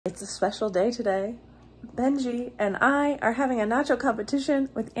It's a special day today. Benji and I are having a nacho competition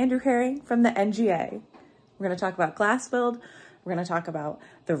with Andrew Haring from the NGA. We're going to talk about GlassBuild. We're going to talk about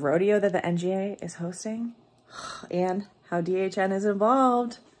the rodeo that the NGA is hosting and how DHN is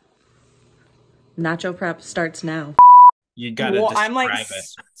involved. Nacho prep starts now. You gotta describe I'm like it.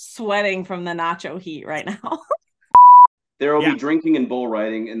 sweating from the nacho heat right now. There will Yeah. be drinking and bull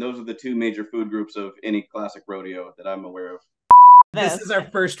riding, and those are the two major food groups of any classic rodeo that I'm aware of. This is our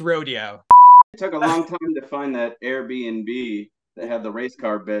first rodeo. It took a long time to find that Airbnb that had the race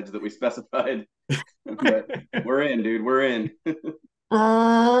car beds that we specified. But we're in, dude. We're in.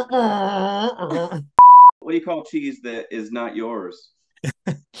 What do you call cheese that is not yours?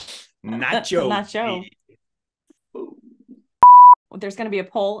 Nacho. Nacho. There's going to be a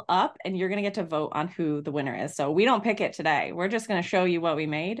poll up and you're going to get to vote on who the winner is. So we don't pick it today. We're just going to show you what we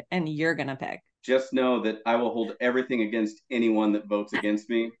made and you're going to pick. Just know that I will hold everything against anyone that votes against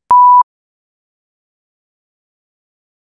me.